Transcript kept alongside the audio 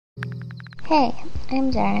Hey,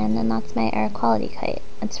 I'm Darren, and that's my air quality kite.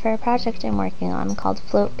 It's for a project I'm working on called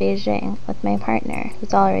Float Beijing with my partner,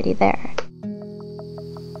 who's already there.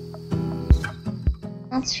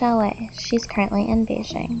 That's Xiaowei. She's currently in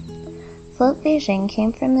Beijing. Float Beijing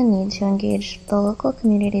came from the need to engage the local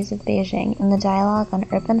communities of Beijing in the dialogue on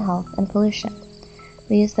urban health and pollution.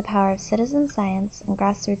 We use the power of citizen science and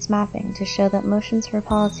grassroots mapping to show that motions for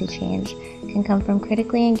policy change can come from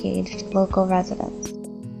critically engaged local residents.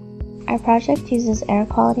 Our project uses air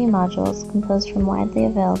quality modules composed from widely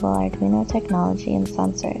available Arduino technology and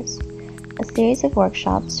sensors. A series of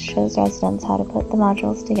workshops shows residents how to put the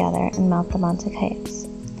modules together and mount them onto kites.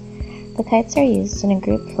 The kites are used in a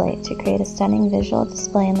group flight to create a stunning visual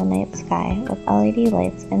display in the night sky with LED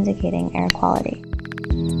lights indicating air quality.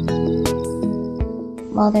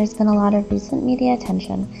 While there's been a lot of recent media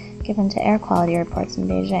attention given to air quality reports in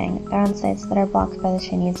Beijing, they're on sites that are blocked by the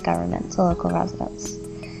Chinese government to local residents.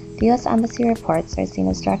 The U.S. Embassy reports are seen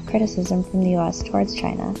as direct criticism from the U.S. towards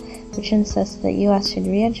China, which insists that U.S. should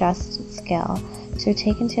readjust its scale to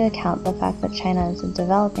take into account the fact that China is a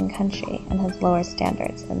developing country and has lower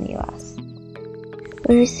standards than the U.S.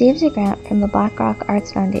 We received a grant from the BlackRock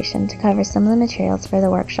Arts Foundation to cover some of the materials for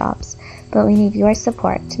the workshops, but we need your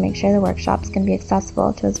support to make sure the workshops can be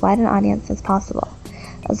accessible to as wide an audience as possible,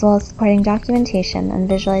 as well as supporting documentation and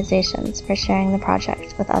visualizations for sharing the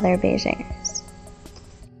project with other Beijingers.